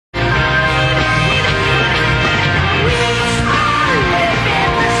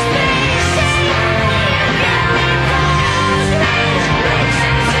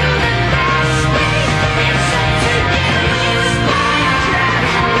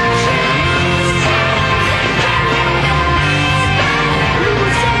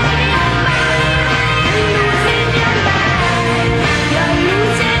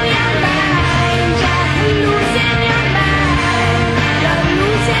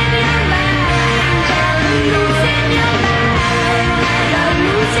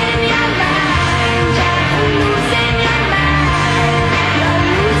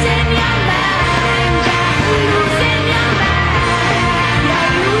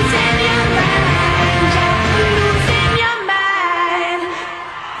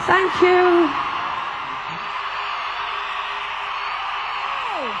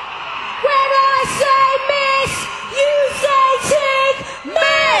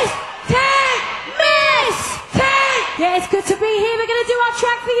live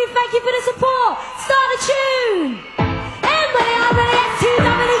track for you. Thank you for the support. Start the tune.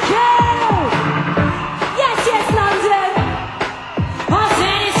 MBRSTWQ. Yes, yes, London. I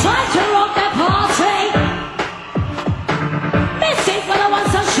said it's time to rock the party. Missing for the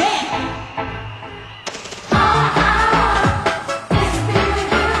ones on shit.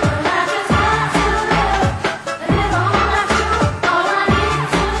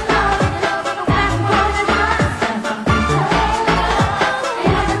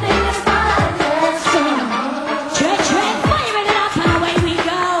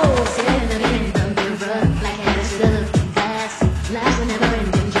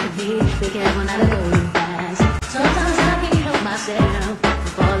 Sometimes I can't help myself from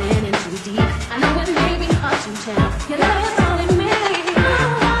falling in too deep. I know it may be hard to tell. You know